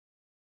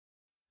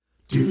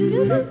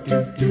Seaweed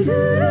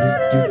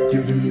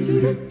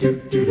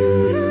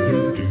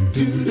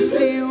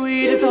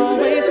is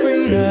always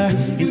greener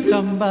in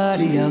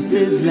somebody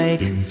else's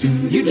lake.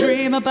 You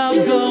dream about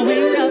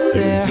going up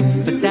there,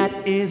 but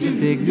that is a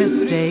big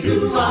mistake.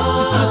 Just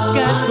look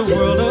at the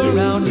world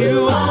around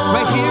you,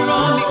 right here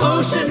on the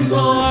ocean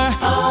floor.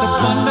 Such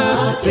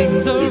wonderful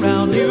things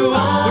around you.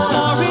 What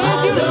more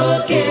is you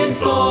looking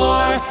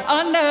for?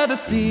 Under the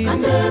sea,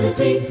 under the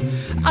sea,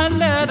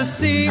 under the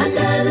sea,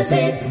 under the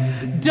sea.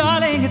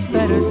 Darling, it's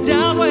better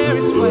down where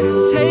it's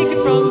wetter. Take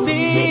it from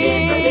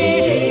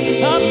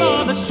me. Up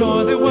on the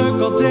shore they work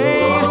all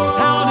day.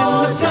 Out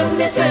in the sun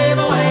they slave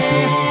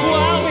away,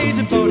 while we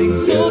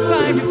devoting full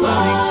time to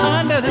floating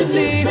under the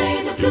sea.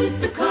 Play the flute,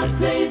 the card,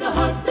 play the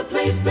harp, the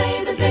plays,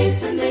 play the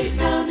bass, and they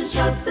sound and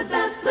sharp. The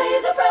bass,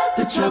 play the brass,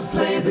 the chub,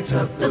 play the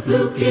tub. The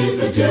fluke is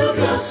the juke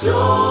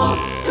so.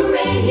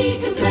 Hooray, he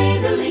can play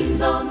the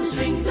lings on the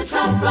strings. The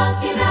trout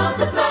rocking out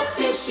the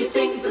blackfish, he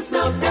sings the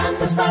snout and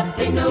the spot.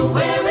 They know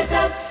where it's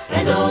at,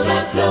 and all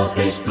that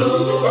blowfish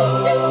blue.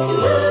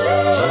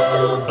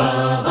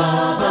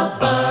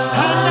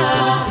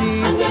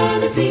 Under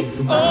the sea,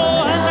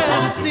 oh,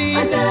 under the sea,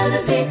 under the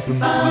sea. When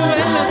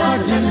the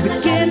sardine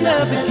begin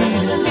to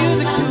begin, it's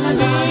music to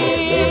me.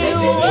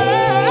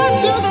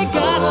 Do they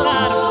got a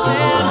lot of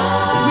sand?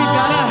 We've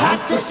got a hot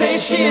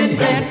crustacean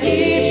band.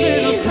 Each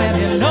little clam,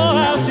 you know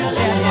how to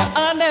jam you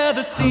under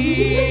the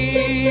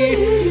sea.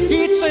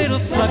 Each little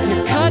slug,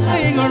 you're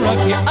cutting a rug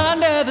here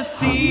under the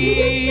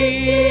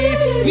sea.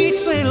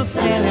 Each little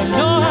snail, you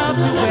know how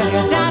to whale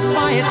you. That's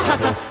why it's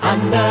hotter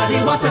under the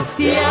water.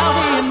 Yeah,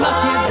 we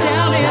muck you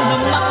down in the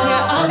muck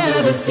here under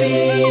the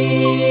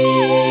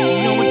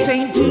sea. No one's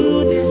saying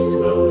do this.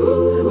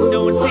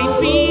 No one's saying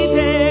be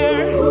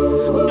there.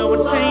 No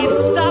one's saying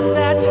stop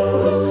that.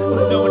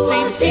 No one's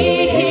saying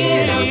see here.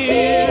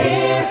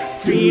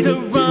 Free to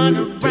run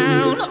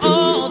around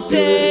all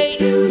day.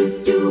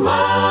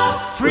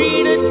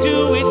 Free to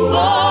do it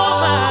all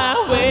my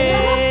way.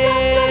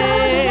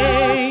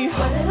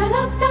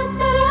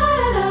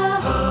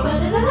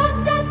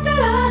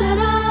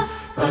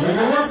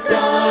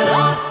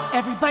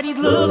 Everybody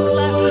look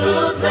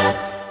left.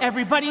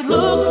 Everybody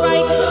look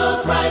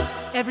right.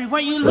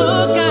 Everywhere you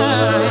look,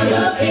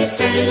 he's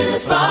standing in the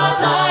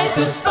spotlight,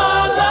 the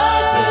spotlight.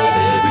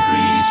 Let every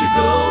creature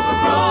go for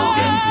broke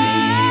and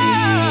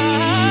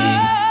sing.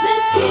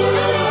 Let's hear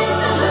it in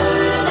the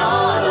herd and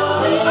all the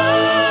way.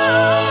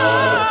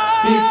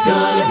 It's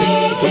gonna be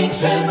King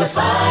Simba's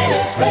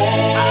finest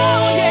rain.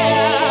 oh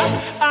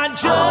yeah, I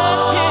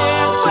just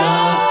can't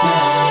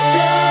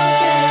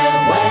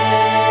wait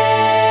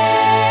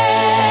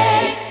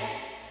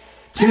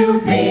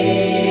to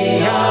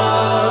be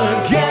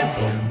our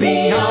guest,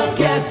 be our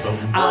guest.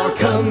 Our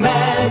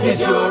command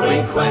is your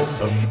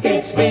request.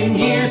 It's been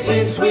years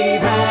since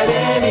we've had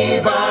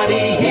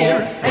anybody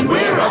here, and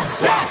we're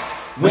obsessed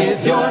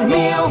with your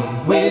meal,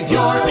 with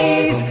your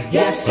ease.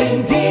 Yes,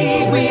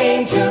 indeed, we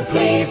aim to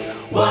please.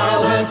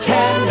 While the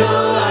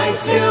candlelight's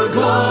still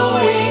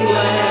glowing,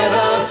 let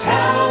us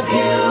help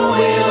you.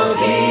 We'll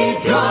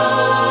keep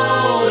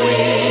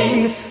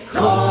going,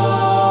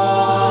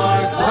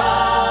 course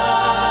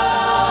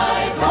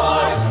by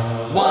course,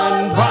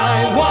 one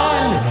by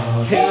one,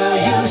 till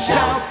you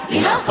shout,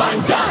 enough,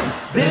 I'm done.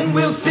 Then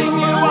we'll sing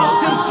you all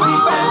to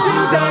sleep as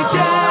you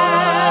digest.